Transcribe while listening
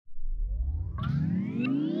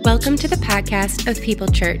Welcome to the podcast of People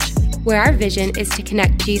Church, where our vision is to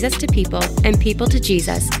connect Jesus to people and people to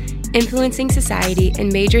Jesus, influencing society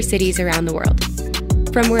in major cities around the world.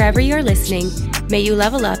 From wherever you're listening, may you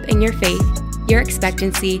level up in your faith, your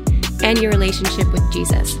expectancy, and your relationship with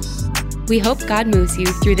Jesus. We hope God moves you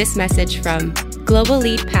through this message from Global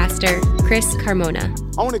Lead Pastor Chris Carmona.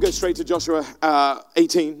 I want to go straight to Joshua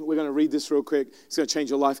 18. We're going to read this real quick. It's going to change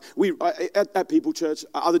your life. At People Church,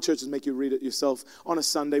 other churches make you read it yourself. On a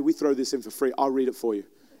Sunday, we throw this in for free. I'll read it for you,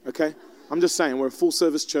 okay? I'm just saying, we're a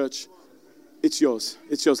full-service church. It's yours.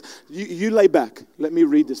 It's yours. You lay back. Let me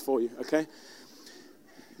read this for you, okay?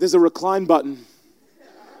 There's a recline button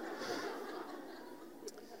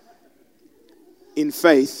in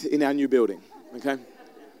faith in our new building, okay?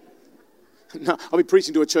 No, I'll be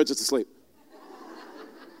preaching to a church that's asleep.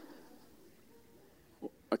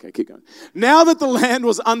 Okay, keep going. Now that the land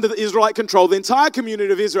was under the Israelite control, the entire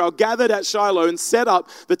community of Israel gathered at Shiloh and set up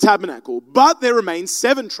the tabernacle. But there remained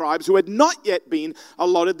 7 tribes who had not yet been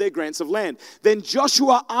allotted their grants of land. Then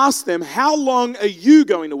Joshua asked them, "How long are you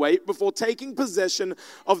going to wait before taking possession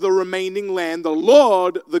of the remaining land the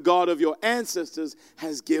Lord, the God of your ancestors,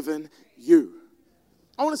 has given you?"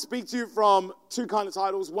 I want to speak to you from 2 kind of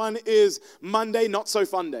titles. One is Monday, Not So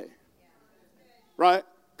Fun Day. Right?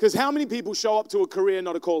 Because how many people show up to a career,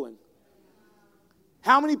 not a calling?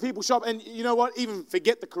 How many people show up, and you know what, even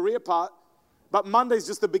forget the career part, but Monday's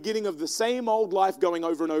just the beginning of the same old life going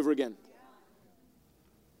over and over again.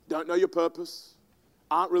 Don't know your purpose,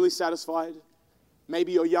 aren't really satisfied.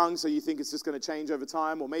 Maybe you're young, so you think it's just going to change over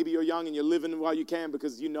time, or maybe you're young and you're living while you can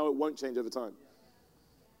because you know it won't change over time.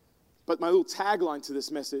 But my little tagline to this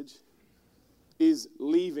message is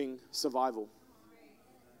leaving survival.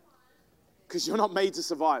 Because you're not made to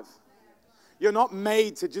survive. You're not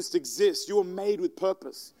made to just exist. You were made with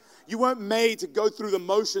purpose. You weren't made to go through the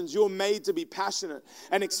motions. You were made to be passionate,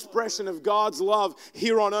 an expression of God's love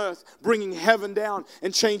here on earth, bringing heaven down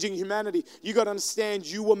and changing humanity. You got to understand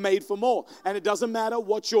you were made for more. And it doesn't matter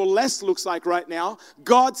what your less looks like right now.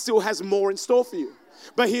 God still has more in store for you.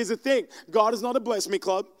 But here's the thing. God is not a bless me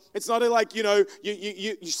club. It's not like,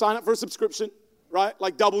 you sign up for a subscription, right?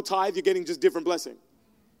 Like double tithe, you're getting just different blessing.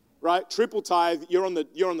 Right? Triple tithe, you're on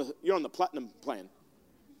the platinum plan.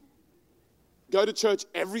 Go to church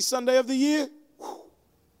every Sunday of the year,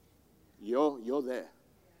 you're there.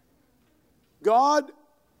 God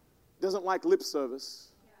doesn't like lip service.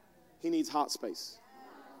 He needs heart space.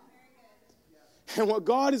 And what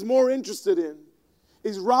God is more interested in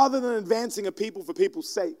is rather than advancing a people for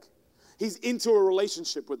people's sake, He's into a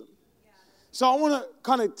relationship with them. So I want to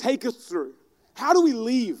kind of take us through, how do we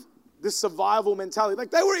leave this survival mentality? Like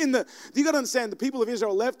they were you got to understand, the people of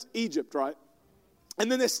Israel left Egypt, right?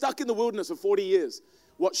 And then they're stuck in the wilderness for 40 years.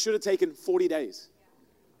 What should have taken 40 days.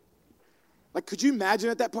 Like, could you imagine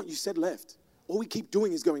at that point, you said left. All we keep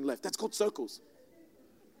doing is going left. That's called circles.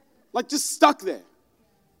 Like just stuck there,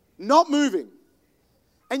 not moving.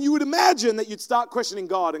 And you would imagine that you'd start questioning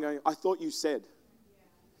God and going, I thought you said.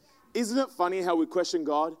 Isn't it funny how we question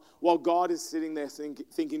God while God is sitting there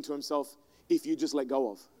thinking to himself, if you just let go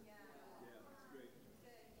of?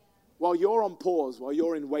 While you're on pause, while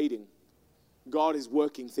you're in waiting, God is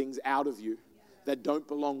working things out of you that don't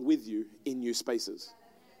belong with you in new spaces.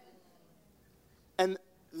 And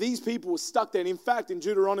these people were stuck there. And in fact, in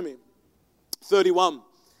Deuteronomy 31,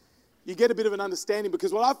 you get a bit of an understanding,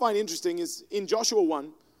 because what I find interesting is in Joshua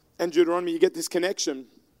 1 and Deuteronomy, you get this connection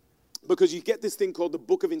because you get this thing called the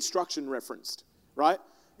Book of Instruction referenced, right?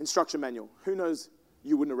 Instruction manual. Who knows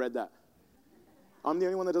you wouldn't have read that? I'm the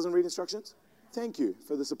only one that doesn't read instructions? Thank you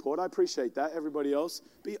for the support. I appreciate that. Everybody else,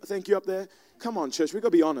 thank you up there. Come on, church, we've got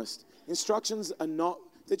to be honest. Instructions are not,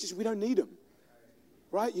 we don't need them,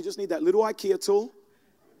 right? You just need that little IKEA tool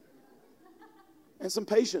and some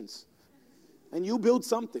patience. And you'll build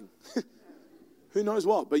something. Who knows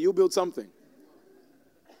what, but you'll build something.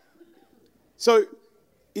 So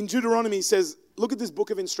in Deuteronomy, he says, look at this book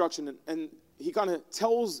of instruction, and he kind of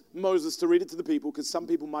tells Moses to read it to the people because some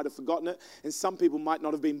people might have forgotten it and some people might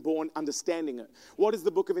not have been born understanding it. What is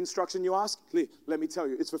the book of instruction, you ask? Let me tell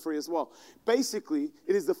you, it's for free as well. Basically,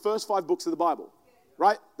 it is the first 5 books of the Bible,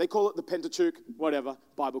 right? They call it the Pentateuch, whatever,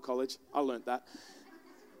 Bible college. I learned that.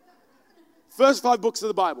 First 5 books of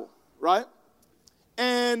the Bible, right?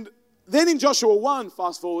 And then in Joshua 1,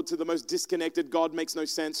 fast forward to the most disconnected, God makes no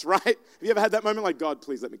sense, right? Have you ever had that moment like, God,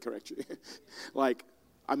 please let me correct you?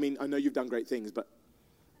 I know you've done great things, but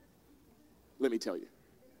let me tell you.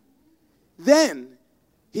 Then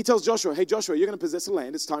he tells Joshua, hey, Joshua, you're going to possess the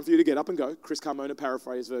land. It's time for you to get up and go. Chris Carmona,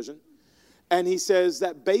 paraphrase version. And he says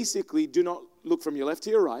that basically do not look from your left to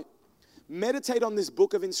your right. Meditate on this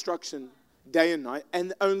book of instruction day and night,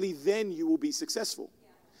 and only then you will be successful.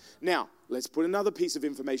 Now, let's put another piece of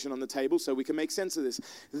information on the table so we can make sense of this.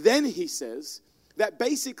 Then he says that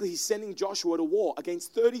basically he's sending Joshua to war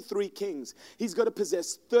against 33 kings. He's got to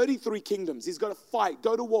possess 33 kingdoms. He's got to fight,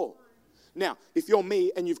 go to war. Now, if you're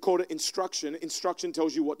me and you've called it instruction, instruction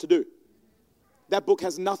tells you what to do. That book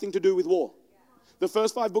has nothing to do with war. The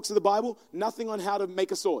first 5 books of the Bible, nothing on how to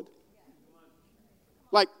make a sword.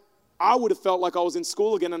 Like, I would have felt like I was in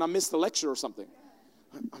school again and I missed the lecture or something.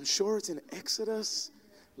 I'm sure it's in Exodus,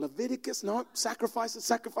 Leviticus, no,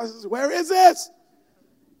 sacrifices. Where is this?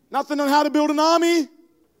 Nothing on how to build an army.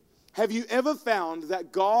 Have you ever found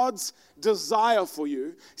that God's desire for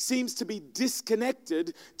you seems to be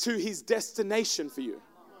disconnected to his destination for you?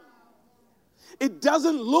 It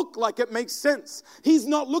doesn't look like it makes sense. He's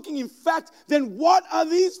not looking. In fact, then what are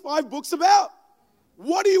these 5 books about?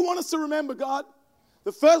 What do you want us to remember, God?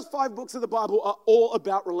 The first 5 books of the Bible are all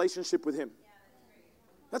about relationship with him.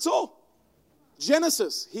 That's all.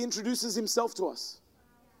 Genesis, he introduces himself to us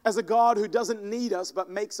as a God who doesn't need us but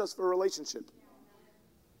makes us for a relationship.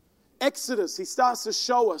 Exodus, he starts to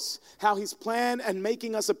show us how his plan and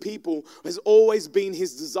making us a people has always been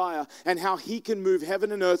his desire, and how he can move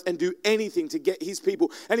heaven and earth and do anything to get his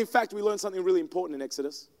people. And in fact, we learn something really important in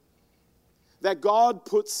Exodus. That God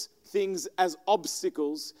puts things as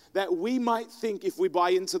obstacles that we might think, if we buy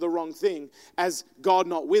into the wrong thing, as God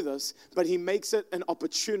not with us, but he makes it an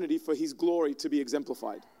opportunity for his glory to be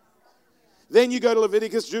exemplified. Then you go to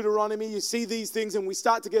Leviticus, Deuteronomy, you see these things, and we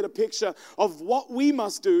start to get a picture of what we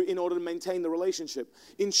must do in order to maintain the relationship.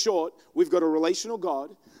 In short, we've got a relational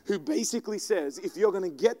God who basically says, if you're going to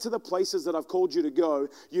get to the places that I've called you to go,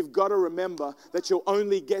 you've got to remember that you'll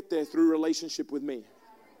only get there through relationship with me.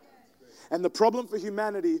 And the problem for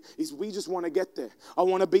humanity is we just want to get there. I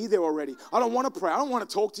want to be there already. I don't want to pray. I don't want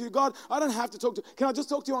to talk to you, God. I don't have to talk to you. Can I just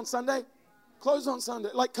talk to you on Sunday? Close on Sunday.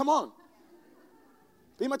 Like, come on.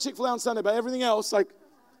 Be my Chick-fil-A on Sunday, but everything else, like,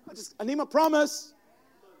 I need my promise.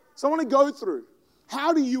 So I want to go through.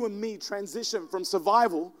 How do you and me transition from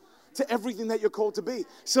survival to everything that you're called to be?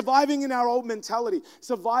 Surviving in our old mentality.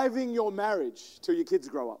 Surviving your marriage till your kids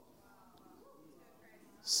grow up.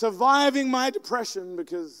 Surviving my depression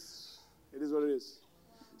because it is what it is.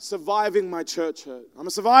 Surviving my church hurt. I'm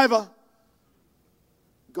a survivor.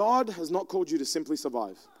 God has not called you to simply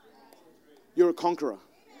survive. You're a conqueror.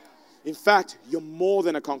 In fact, you're more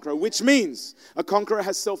than a conqueror, which means a conqueror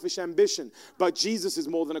has selfish ambition. But Jesus is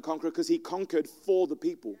more than a conqueror because he conquered for the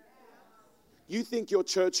people. You think your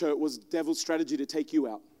church hurt was the devil's strategy to take you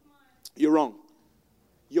out. You're wrong.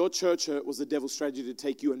 Your church hurt was the devil's strategy to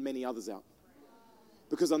take you and many others out.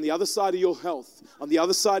 Because on the other side of your health, on the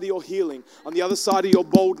other side of your healing, on the other side of your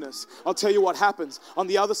boldness, I'll tell you what happens. On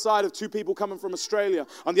the other side of 2 people coming from Australia,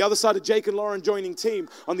 on the other side of Jake and Lauren joining team,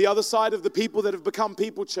 on the other side of the people that have become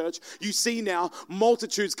People Church, you see now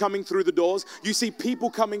multitudes coming through the doors. You see people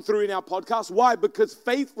coming through in our podcast. Why? Because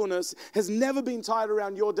faithfulness has never been tied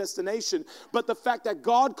around your destination, but the fact that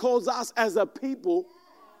God calls us as a people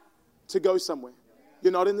to go somewhere.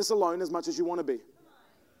 You're not in this alone as much as you want to be.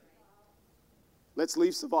 Let's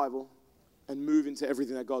leave survival and move into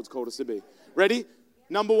everything that God's called us to be. Ready?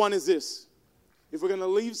 Number 1 is this. If we're going to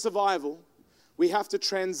leave survival, we have to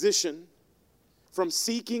transition from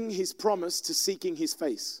seeking his promise to seeking his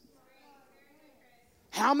face.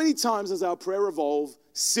 How many times does our prayer revolve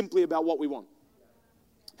simply about what we want?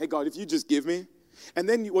 Hey, God, if you just give me. And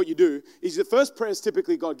then what you do is the first prayer is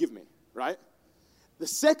typically, God, give me, right? The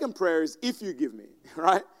second prayer is, if you give me,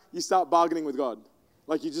 right? You start bargaining with God.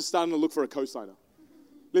 Like you're just starting to look for a cosigner.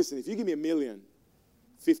 Listen, if you give me $1 million,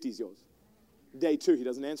 50 is yours. Day 2, he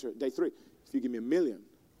doesn't answer it. Day 3, if you give me $1 million,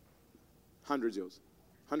 100 is yours.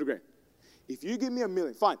 100 grand. If you give me $1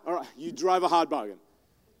 million, fine. All right, you drive a hard bargain.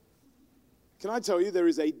 Can I tell you there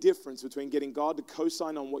is a difference between getting God to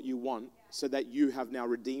co-sign on what you want so that you have now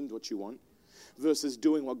redeemed what you want versus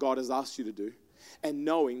doing what God has asked you to do and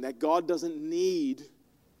knowing that God doesn't need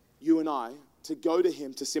you and I to go to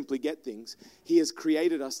him to simply get things. He has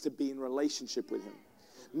created us to be in relationship with him.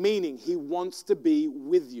 Meaning he wants to be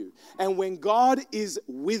with you. And when God is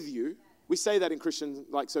with you, we say that in Christian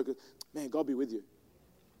circles, man, God be with you.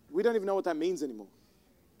 We don't even know what that means anymore.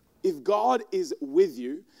 If God is with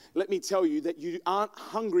you, let me tell you that you aren't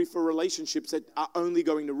hungry for relationships that are only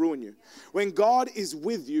going to ruin you. When God is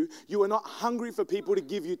with you, you are not hungry for people to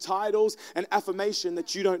give you titles and affirmation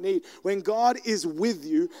that you don't need. When God is with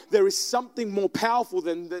you, there is something more powerful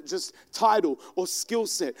than just title or skill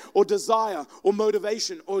set or desire or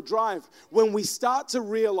motivation or drive. When we start to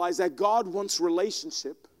realize that God wants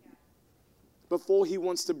relationship before he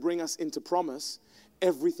wants to bring us into promise,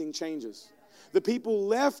 everything changes. The people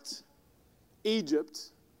left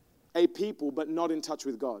Egypt a people but not in touch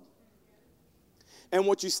with God. And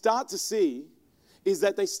what you start to see is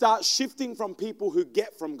that they start shifting from people who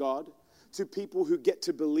get from God to people who get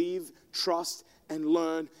to believe, trust, and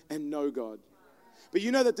learn and know God. But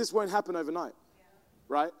you know that this won't happen overnight,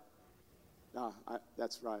 right?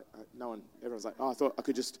 That's right. Everyone's like, I thought I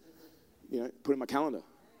could just, put it in my calendar.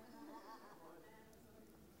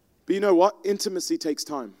 But you know what? Intimacy takes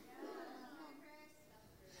time.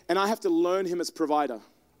 And I have to learn him as provider.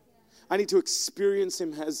 I need to experience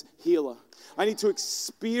him as healer. I need to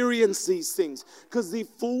experience these things, because the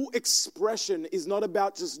full expression is not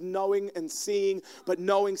about just knowing and seeing, but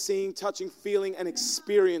knowing, seeing, touching, feeling, and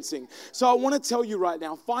experiencing. So I want to tell you right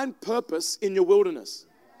now, find purpose in your wilderness.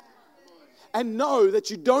 And know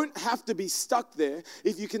that you don't have to be stuck there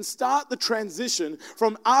if you can start the transition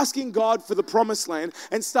from asking God for the promised land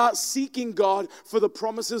and start seeking God for the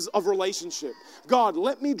promises of relationship. God,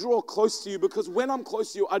 let me draw close to you, because when I'm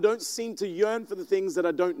close to you, I don't seem to yearn for the things that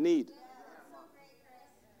I don't need.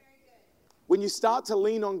 When you start to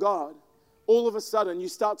lean on God, all of a sudden you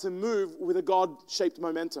start to move with a God-shaped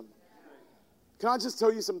momentum. Can I just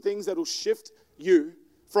tell you some things that will shift you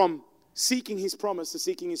from seeking his promise to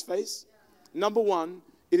seeking his face? Number one,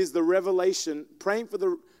 it is the revelation, praying for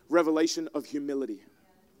the revelation of humility.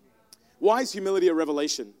 Why is humility a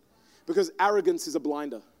revelation? Because arrogance is a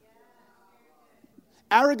blinder.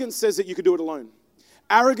 Arrogance says that you could do it alone.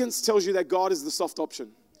 Arrogance tells you that God is the soft option.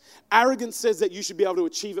 Arrogance says that you should be able to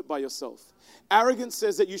achieve it by yourself. Arrogance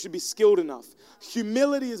says that you should be skilled enough.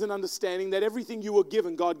 Humility is an understanding that everything you were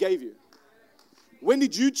given, God gave you. When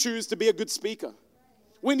did you choose to be a good speaker?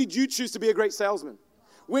 When did you choose to be a great salesman?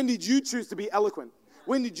 When did you choose to be eloquent?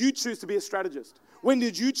 When did you choose to be a strategist? When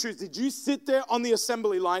did you choose? Did you sit there on the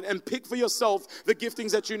assembly line and pick for yourself the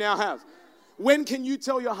giftings that you now have? When can you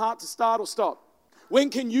tell your heart to start or stop? When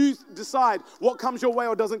can you decide what comes your way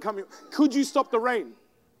or doesn't come your way? Could you stop the rain?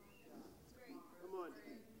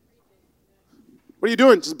 What are you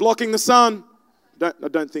doing? Just blocking the sun? I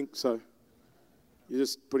don't think so. You're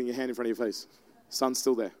just putting your hand in front of your face. Sun's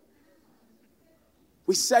still there.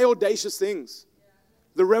 We say audacious things.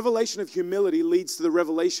 The revelation of humility leads to the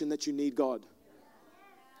revelation that you need God.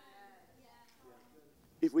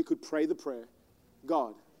 If we could pray the prayer,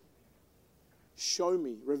 God, show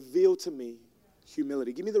me, reveal to me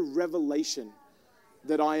humility. Give me the revelation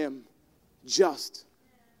that I am just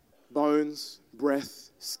bones, breath,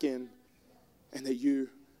 skin, and that you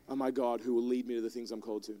are my God who will lead me to the things I'm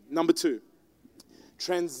called to. Number two,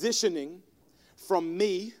 transitioning from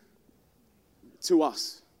me to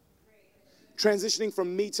us. Transitioning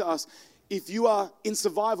from me to us. If you are in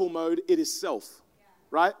survival mode, it is self,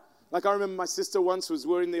 right? Like I remember my sister once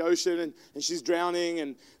we're in the ocean and she's drowning,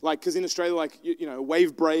 and like, because in Australia, like, a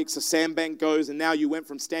wave breaks, a sandbank goes, and now you went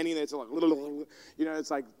from standing there to like,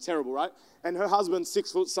 it's like terrible, right? And her husband's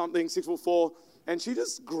 6 foot something, 6'4", and she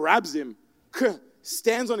just grabs him,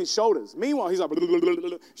 stands on his shoulders. Meanwhile, he's like,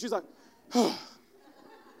 she's like, oh.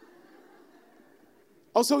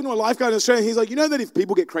 I was talking to a lifeguard in Australia, and he's like, you know that if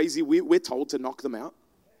people get crazy, we're told to knock them out?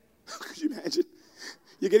 Could you imagine?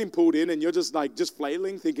 You're getting pulled in, and you're just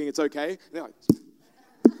flailing, thinking it's okay. And they're like,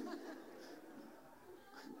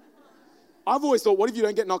 I've always thought, what if you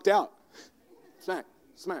don't get knocked out? Smack,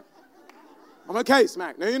 smack. I'm okay,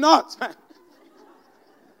 smack. No, you're not, smack.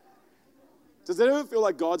 Does it ever feel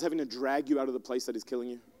like God's having to drag you out of the place that is killing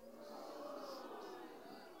you?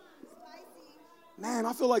 Man,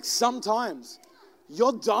 I feel like sometimes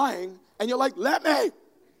you're dying and you're like, let me.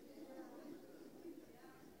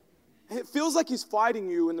 And it feels like he's fighting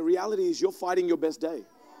you, and the reality is you're fighting your best day.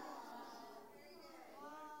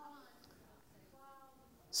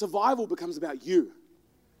 Survival becomes about you.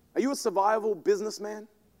 Are you a survival businessman?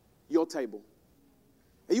 Your table.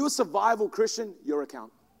 Are you a survival Christian? Your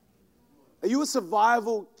account. Are you a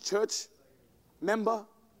survival church member?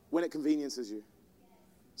 When it conveniences you.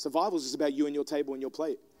 Survival is just about you and your table and your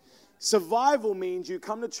plate. Survival means you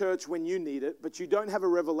come to church when you need it, but you don't have a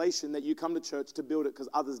revelation that you come to church to build it because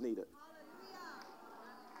others need it.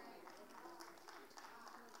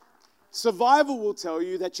 Survival will tell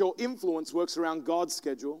you that your influence works around God's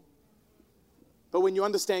schedule, but when you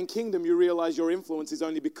understand kingdom, you realize your influence is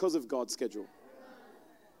only because of God's schedule.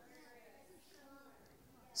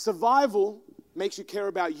 Survival makes you care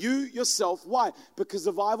about you, yourself. Why? Because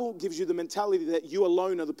survival gives you the mentality that you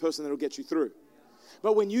alone are the person that will get you through.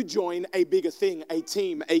 But when you join a bigger thing, a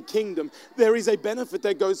team, a kingdom, there is a benefit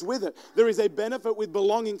that goes with it. There is a benefit with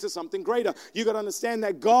belonging to something greater. You got to understand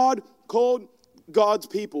that God called God's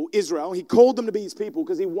people, Israel, he called them to be his people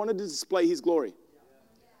because he wanted to display his glory.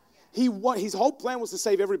 His whole plan was to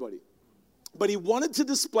save everybody. But he wanted to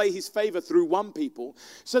display his favor through one people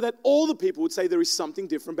so that all the people would say there is something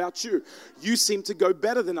different about you. You seem to go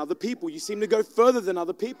better than other people. You seem to go further than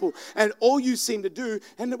other people. And all you seem to do,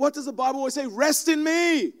 and what does the Bible always say? Rest in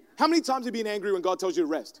me. How many times have you been angry when God tells you to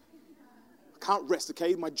rest? I can't rest,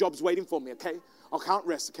 okay? My job's waiting for me, okay? I can't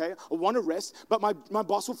rest, okay? I want to rest, but my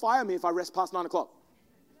boss will fire me if I rest past 9 o'clock.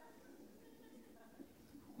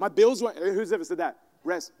 My bills won't, who's ever said that?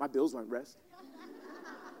 Rest. My bills won't rest.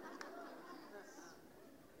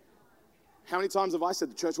 How many times have I said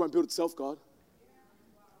the church won't build itself, God?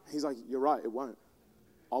 He's like, you're right, it won't.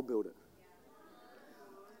 I'll build it.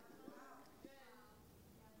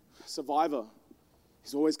 Survivor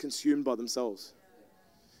is always consumed by themselves.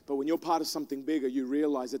 But when you're part of something bigger, you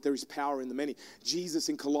realize that there is power in the many. Jesus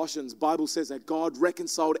in Colossians, Bible says that God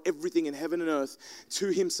reconciled everything in heaven and earth to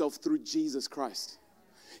himself through Jesus Christ.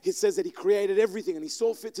 It says that he created everything and he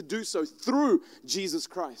saw fit to do so through Jesus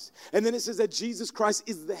Christ. And then it says that Jesus Christ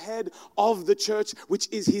is the head of the church, which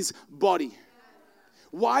is his body.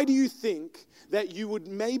 Why do you think that you would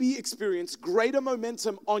maybe experience greater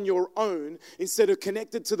momentum on your own instead of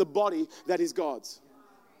connected to the body that is God's?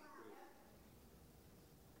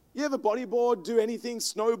 You ever bodyboard, do anything,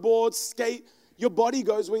 snowboard, skate? Your body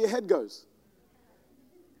goes where your head goes.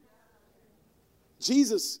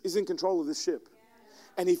 Jesus is in control of this ship.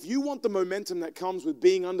 And if you want the momentum that comes with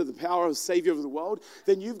being under the power of the Savior of the world,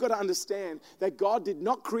 then you've got to understand that God did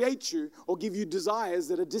not create you or give you desires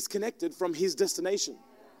that are disconnected from his destination.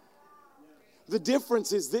 The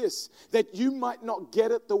difference is this, that you might not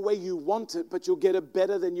get it the way you want it, but you'll get it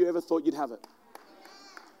better than you ever thought you'd have it.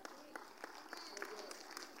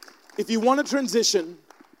 If you want to transition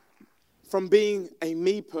from being a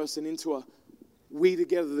me person into a we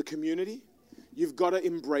together, the community, you've got to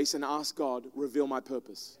embrace and ask God, reveal my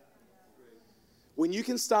purpose. When you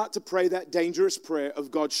can start to pray that dangerous prayer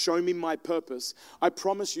of God, show me my purpose, I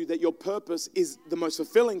promise you that your purpose is the most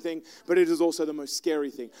fulfilling thing, but it is also the most scary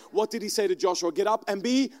thing. What did he say to Joshua? Get up and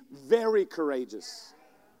be very courageous.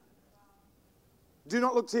 Do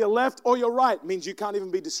not look to your left or your right. Means you can't even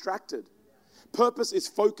be distracted. Purpose is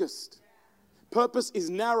focused. Purpose is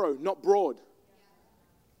narrow, not broad.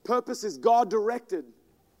 Purpose is God-directed.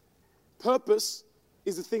 Purpose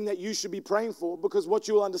is the thing that you should be praying for, because what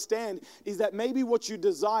you will understand is that maybe what you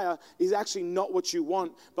desire is actually not what you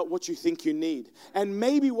want, but what you think you need. And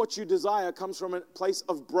maybe what you desire comes from a place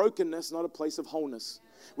of brokenness, not a place of wholeness,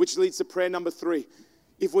 which leads to prayer number 3.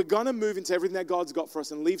 If we're going to move into everything that God's got for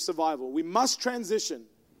us and leave survival, we must transition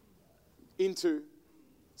into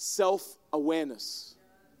self-awareness.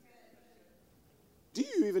 Do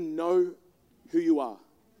you even know who you are?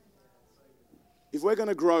 If we're going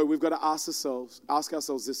to grow, we've got to ask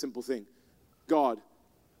ourselves this simple thing. God,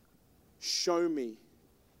 show me,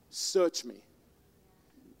 search me.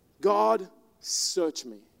 God, search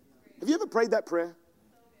me. Have you ever prayed that prayer?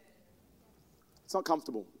 It's not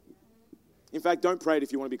comfortable. In fact, don't pray it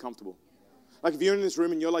if you want to be comfortable. Like if you're in this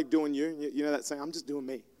room and you're like doing you know that saying, I'm just doing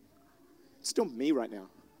me. Just doing me right now.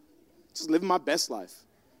 Just living my best life.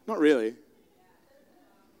 Not really.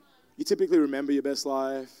 You typically remember your best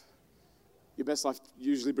life. Your best life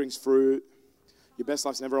usually brings fruit. Your best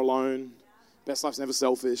life's never alone. Best life's never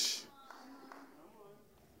selfish.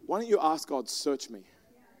 Why don't you ask God, search me?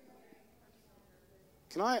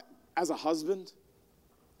 Can I, as a husband,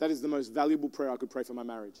 that is the most valuable prayer I could pray for my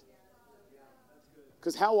marriage.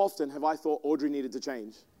 Because how often have I thought Audrey needed to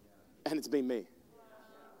change? And it's been me.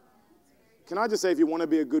 Can I just say, if you want to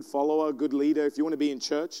be a good follower, a good leader, if you want to be in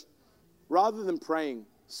church, rather than praying,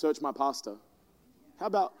 search my pastor, how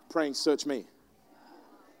about praying, search me?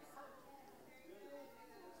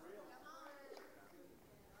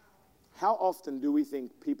 How often do we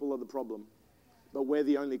think people are the problem, but we're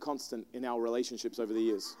the only constant in our relationships over the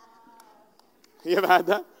years? You ever had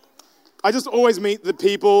that? I just always meet the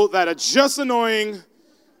people that are just annoying.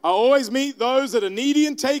 I always meet those that are needy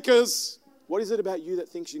and takers. What is it about you that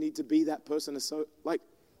thinks you need to be that person?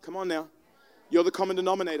 Come on now. You're the common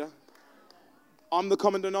denominator. I'm the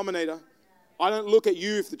common denominator. I don't look at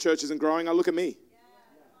you if the church isn't growing. I look at me.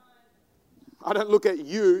 I don't look at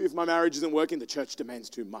you if my marriage isn't working. The church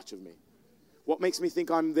demands too much of me. What makes me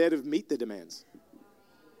think I'm there to meet the demands?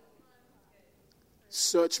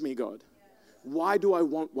 Search me, God. Why do I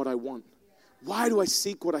want what I want? Why do I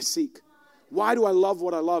seek what I seek? Why do I love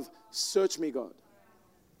what I love? Search me, God.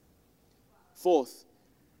 4th,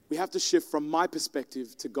 we have to shift from my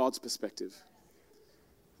perspective to God's perspective.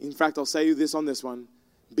 In fact, I'll say this on this one.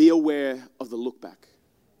 Be aware of the look back.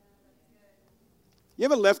 You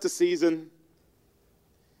ever left a season?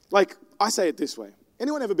 Like, I say it this way.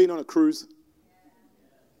 Anyone ever been on a cruise?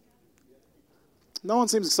 No one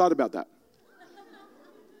seems excited about that.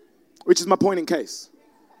 which is my point in case.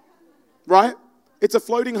 Right? It's a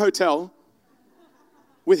floating hotel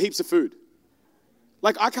with heaps of food.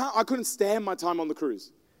 Like, I couldn't stand my time on the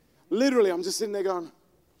cruise. Literally, I'm just sitting there going,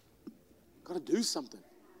 got to do something.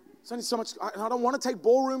 There's only so much, and I don't want to take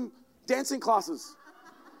ballroom dancing classes.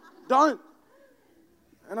 Don't.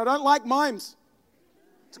 And I don't like mimes.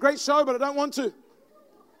 It's a great show, but I don't want to.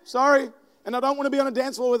 Sorry. And I don't want to be on a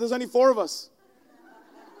dance floor where there's only 4 of us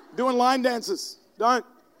doing line dances. Don't.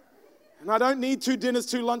 And I don't need 2 dinners,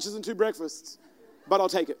 2 lunches, and 2 breakfasts. But I'll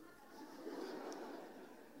take it.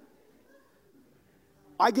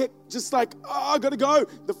 I get just like, oh, I got to go.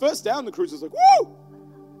 The first day on the cruise was like, woo!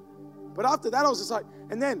 But after that, I was just like,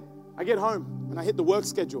 and then I get home and I hit the work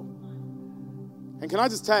schedule. And can I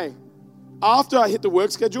just tell you, after I hit the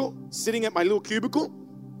work schedule, sitting at my little cubicle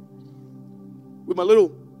with my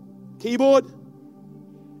little keyboard,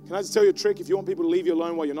 can I just tell you a trick? If you want people to leave you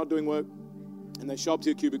alone while you're not doing work and they show up to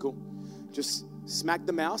your cubicle, just smack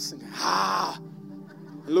the mouse and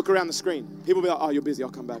and look around the screen. People will be like, oh, you're busy,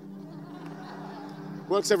 I'll come back.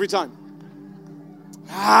 Works every time.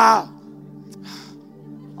 I'll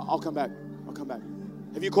come back. I'll come back.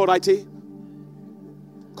 Have you called IT?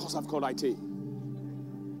 Of course I've called IT.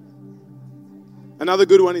 Another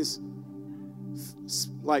good one is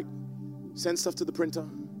like send stuff to the printer,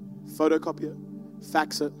 photocopy it,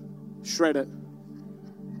 fax it, shred it.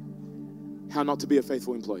 How not to be a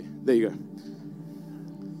faithful employee. There you go.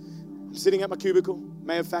 I'm sitting at my cubicle,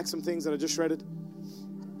 may have faxed some things that I just shredded.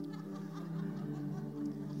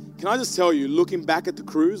 Can I just tell you, looking back at the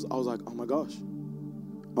cruise, I was like, oh my gosh.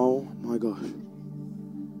 Oh my gosh.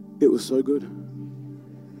 It was so good.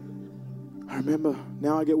 I remember,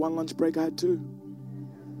 now I get 1 lunch break, I had 2.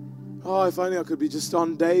 Oh, if only I could be just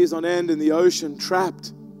on days on end in the ocean,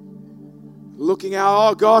 trapped. Looking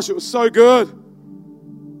out, oh gosh, it was so good.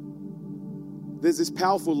 There's this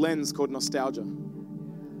powerful lens called nostalgia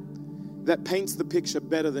that paints the picture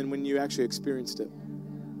better than when you actually experienced it.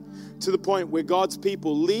 To the point where God's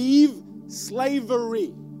people leave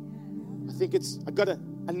slavery. I got to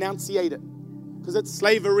enunciate it because it's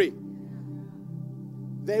slavery.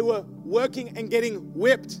 They were working and getting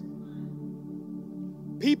whipped.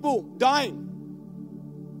 People dying.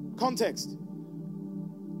 Context.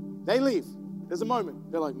 They leave. There's a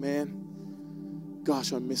moment. They're like, man,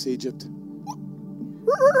 gosh, I miss Egypt.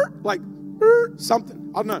 Like,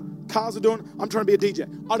 something. I don't know. Cars are doing, I'm trying to be a DJ.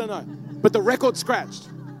 I don't know. But the record's scratched.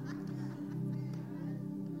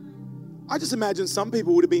 I just imagine some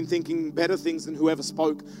people would have been thinking better things than whoever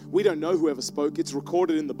spoke. We don't know whoever spoke. It's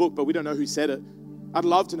recorded in the book, but we don't know who said it. I'd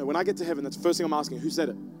love to know. When I get to heaven, that's the first thing I'm asking. Who said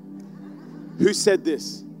it? Who said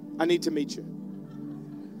this? I need to meet you.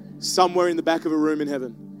 Somewhere in the back of a room in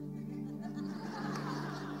heaven.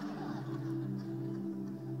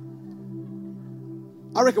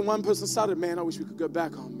 I reckon one person started, man, I wish we could go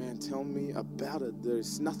back. Oh, man, tell me about it.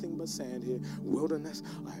 There's nothing but sand here. Wilderness.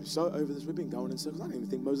 I am so over this. We've been going in circles. I don't even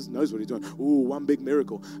think Moses knows what he's doing. Ooh, one big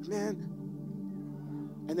miracle. Man.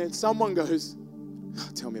 And then someone goes, oh,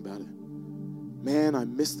 tell me about it. Man, I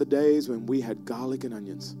miss the days when we had garlic and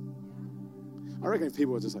onions. I reckon if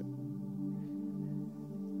people were just like,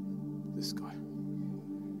 this guy.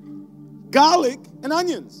 Garlic and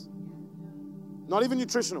onions. Not even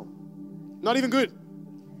nutritional. Not even good.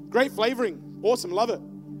 Great flavoring. Awesome. Love it.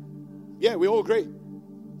 Yeah, we all agree.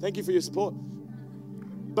 Thank you for your support.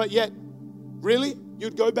 But yet, really?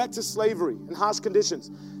 You'd go back to slavery and harsh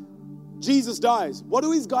conditions. Jesus dies. What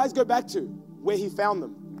do these guys go back to? Where he found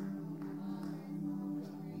them.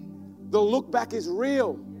 The look back is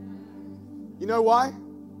real. You know why?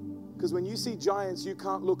 Because when you see giants you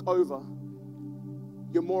can't look over,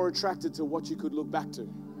 you're more attracted to what you could look back to.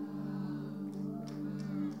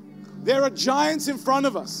 There are giants in front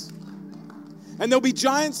of us. And there'll be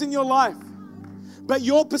giants in your life. But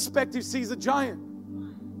your perspective sees a giant.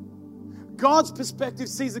 God's perspective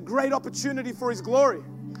sees a great opportunity for his glory.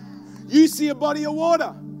 You see a body of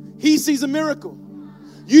water. He sees a miracle.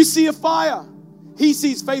 You see a fire. He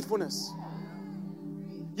sees faithfulness.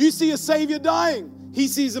 You see a Savior dying. He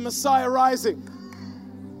sees a Messiah rising.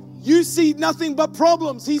 You see nothing but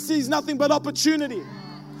problems. He sees nothing but opportunity.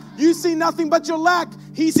 You see nothing but your lack.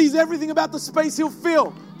 He sees everything about the space he'll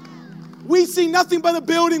fill. We see nothing but a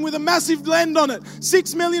building with a massive land on it.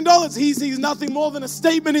 $6 million. He sees nothing more than a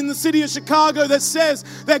statement in the city of Chicago that says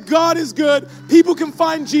that God is good. People can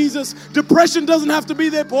find Jesus. Depression doesn't have to be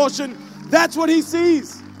their portion. That's what he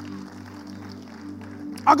sees.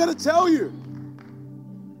 I got to tell you,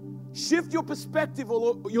 shift your perspective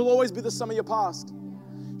or you'll always be the sum of your past.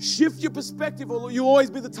 Shift your perspective or you'll always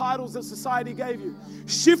be the titles that society gave you.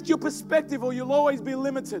 Shift your perspective or you'll always be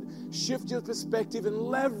limited. Shift your perspective and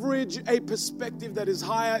leverage a perspective that is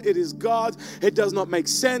higher. It is God. It does not make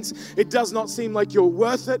sense. It does not seem like you're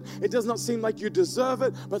worth it. It does not seem like you deserve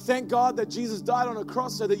it. But thank God that Jesus died on a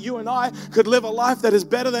cross so that you and I could live a life that is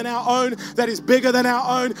better than our own, that is bigger than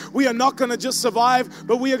our own. We are not going to just survive,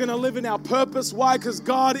 but we are going to live in our purpose. Why? Because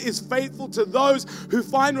God is faithful to those who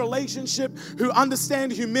find relationship, who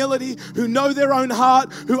understand humility, who know their own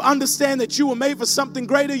heart, who understand that you were made for something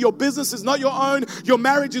greater. Your business is not your own. Your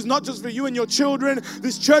marriage is not just for you and your children.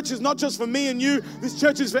 This church is not just for me and you. This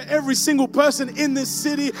church is for every single person in this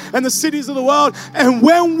city and the cities of the world. And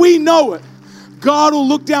when we know it, God will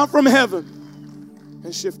look down from heaven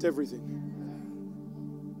and shift everything.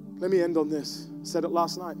 Let me end on this. I said it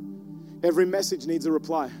last night. Every message needs a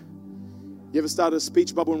reply. You ever started a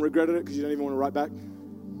speech bubble and regretted it because you don't even want to write back?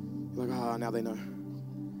 You're like, now they know.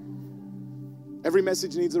 Every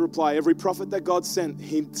message needs a reply. Every prophet that God sent,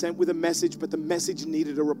 he sent with a message, but the message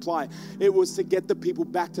needed a reply. It was to get the people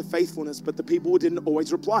back to faithfulness, but the people didn't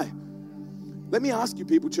always reply. Let me ask you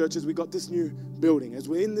people, church, as we got this new building, as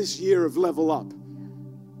we're in this year of Level Up,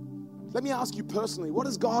 let me ask you personally, what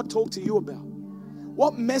has God talked to you about?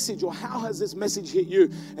 What message or how has this message hit you?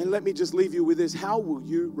 And let me just leave you with this. How will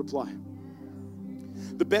you reply?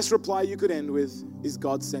 The best reply you could end with is,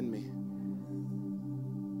 God, send me.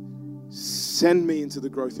 Send me into the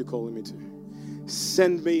growth you're calling me to.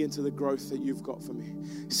 Send me into the growth that you've got for me.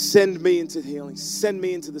 Send me into healing. Send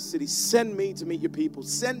me into the city. Send me to meet your people.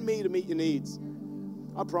 Send me to meet your needs.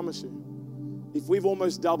 I promise you, if we've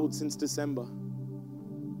almost doubled since December,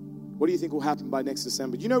 what do you think will happen by next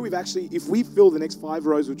December? You know, if we fill the next 5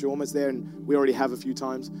 rows, which are almost there, and we already have a few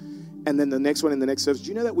times, and then the next one in the next service, do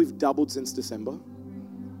you know that we've doubled since December?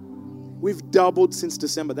 We've doubled since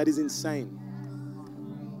December. That is insane.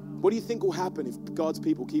 What do you think will happen if God's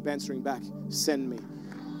people keep answering back? Send me.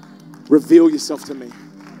 Reveal yourself to me.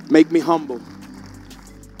 Make me humble.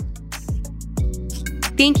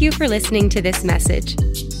 Thank you for listening to this message.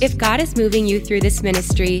 If God is moving you through this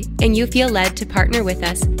ministry and you feel led to partner with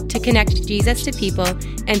us to connect Jesus to people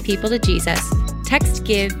and people to Jesus, text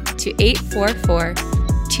GIVE to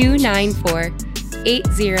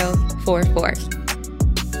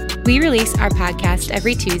 844-294-8044. We release our podcast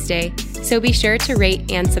every Tuesday, so be sure to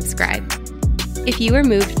rate and subscribe. If you were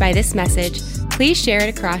moved by this message, please share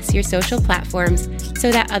it across your social platforms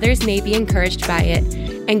so that others may be encouraged by it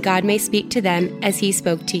and God may speak to them as He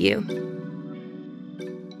spoke to you.